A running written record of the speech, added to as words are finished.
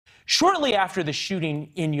Shortly after the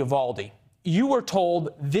shooting in Uvalde, you were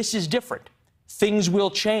told this is different. Things will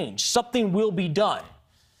change. Something will be done.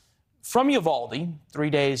 From Uvalde, 3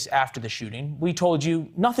 days after the shooting, we told you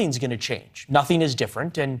nothing's going to change. Nothing is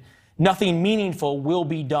different, and nothing meaningful will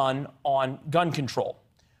be done on gun control.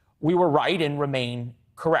 We were right and remain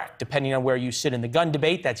correct. Depending on where you sit in the gun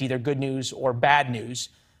debate, that's either good news or bad news,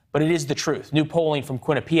 but it is the truth. New polling from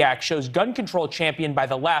Quinnipiac shows gun control championed by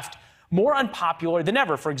the left more unpopular than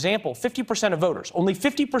ever. For example, 50% of voters, only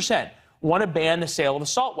 50%, want to ban the sale of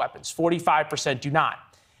assault weapons. 45% do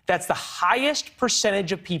not. That's the highest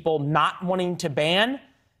percentage of people not wanting to ban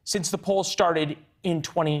since the poll started in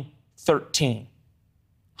 2013.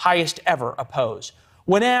 Highest ever oppose.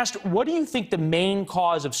 When asked, what do you think the main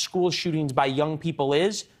cause of school shootings by young people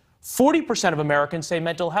is? 40% of Americans say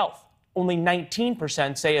mental health. Only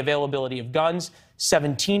 19% say availability of guns.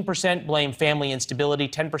 17% blame family instability.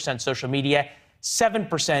 10% social media.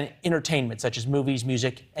 7% entertainment, such as movies,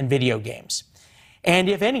 music, and video games. And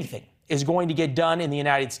if anything is going to get done in the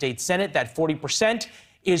United States Senate, that 40%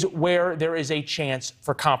 is where there is a chance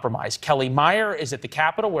for compromise. Kelly Meyer is at the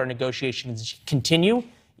Capitol, where negotiations continue,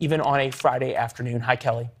 even on a Friday afternoon. Hi,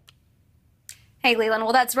 Kelly. Hey, Leland.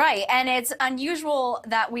 Well, that's right. And it's unusual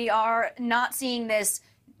that we are not seeing this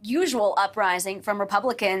usual uprising from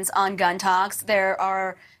Republicans on gun talks. There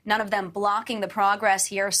are none of them blocking the progress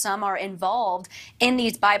here. Some are involved in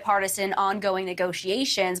these bipartisan ongoing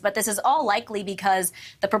negotiations, but this is all likely because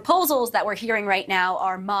the proposals that we're hearing right now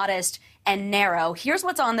are modest and narrow. Here's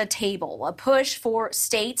what's on the table: a push for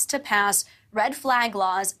states to pass red flag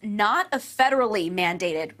laws, not a federally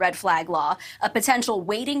mandated red flag law, a potential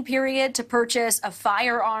waiting period to purchase a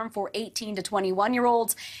firearm for 18 to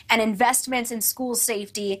 21-year-olds, and investments in school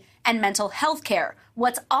safety and mental health care.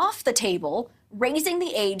 What's off the table: raising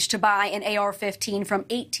the age to buy an AR-15 from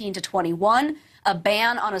 18 to 21, a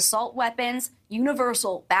ban on assault weapons,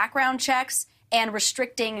 universal background checks, and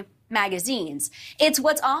restricting magazines. It's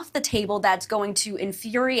what's off the table that's going to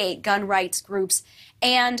infuriate gun rights groups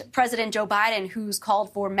and President Joe Biden, who's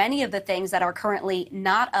called for many of the things that are currently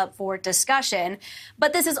not up for discussion.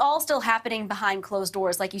 But this is all still happening behind closed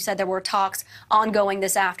doors. Like you said, there were talks ongoing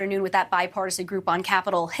this afternoon with that bipartisan group on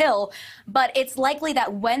Capitol Hill. But it's likely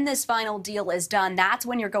that when this final deal is done, that's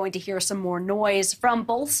when you're going to hear some more noise from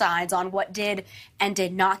both sides on what did and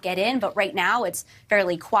did not get in. But right now, it's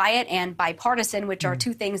fairly quiet and bipartisan, which are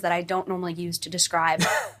two things that I don't normally use to describe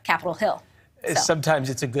Capitol Hill. So.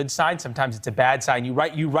 Sometimes it's a good sign, sometimes it's a bad sign. You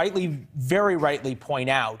very rightly point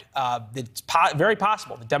out that it's very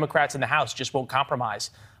possible the Democrats in the House just won't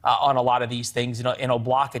compromise on a lot of these things and will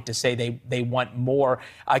block it to say they want more.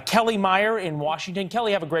 Kelly Meyer in Washington.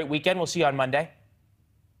 Kelly, have a great weekend. We'll see you on Monday.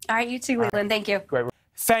 All right, you too, Leland. Right. Thank you. Great.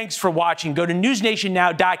 Thanks for watching. Go to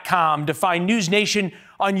newsnationnow.com to find News Nation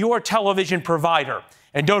on your television provider.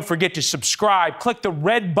 And don't forget to subscribe. Click the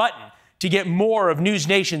red button to get more of News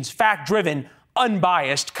Nation's fact-driven,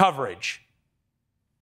 unbiased coverage.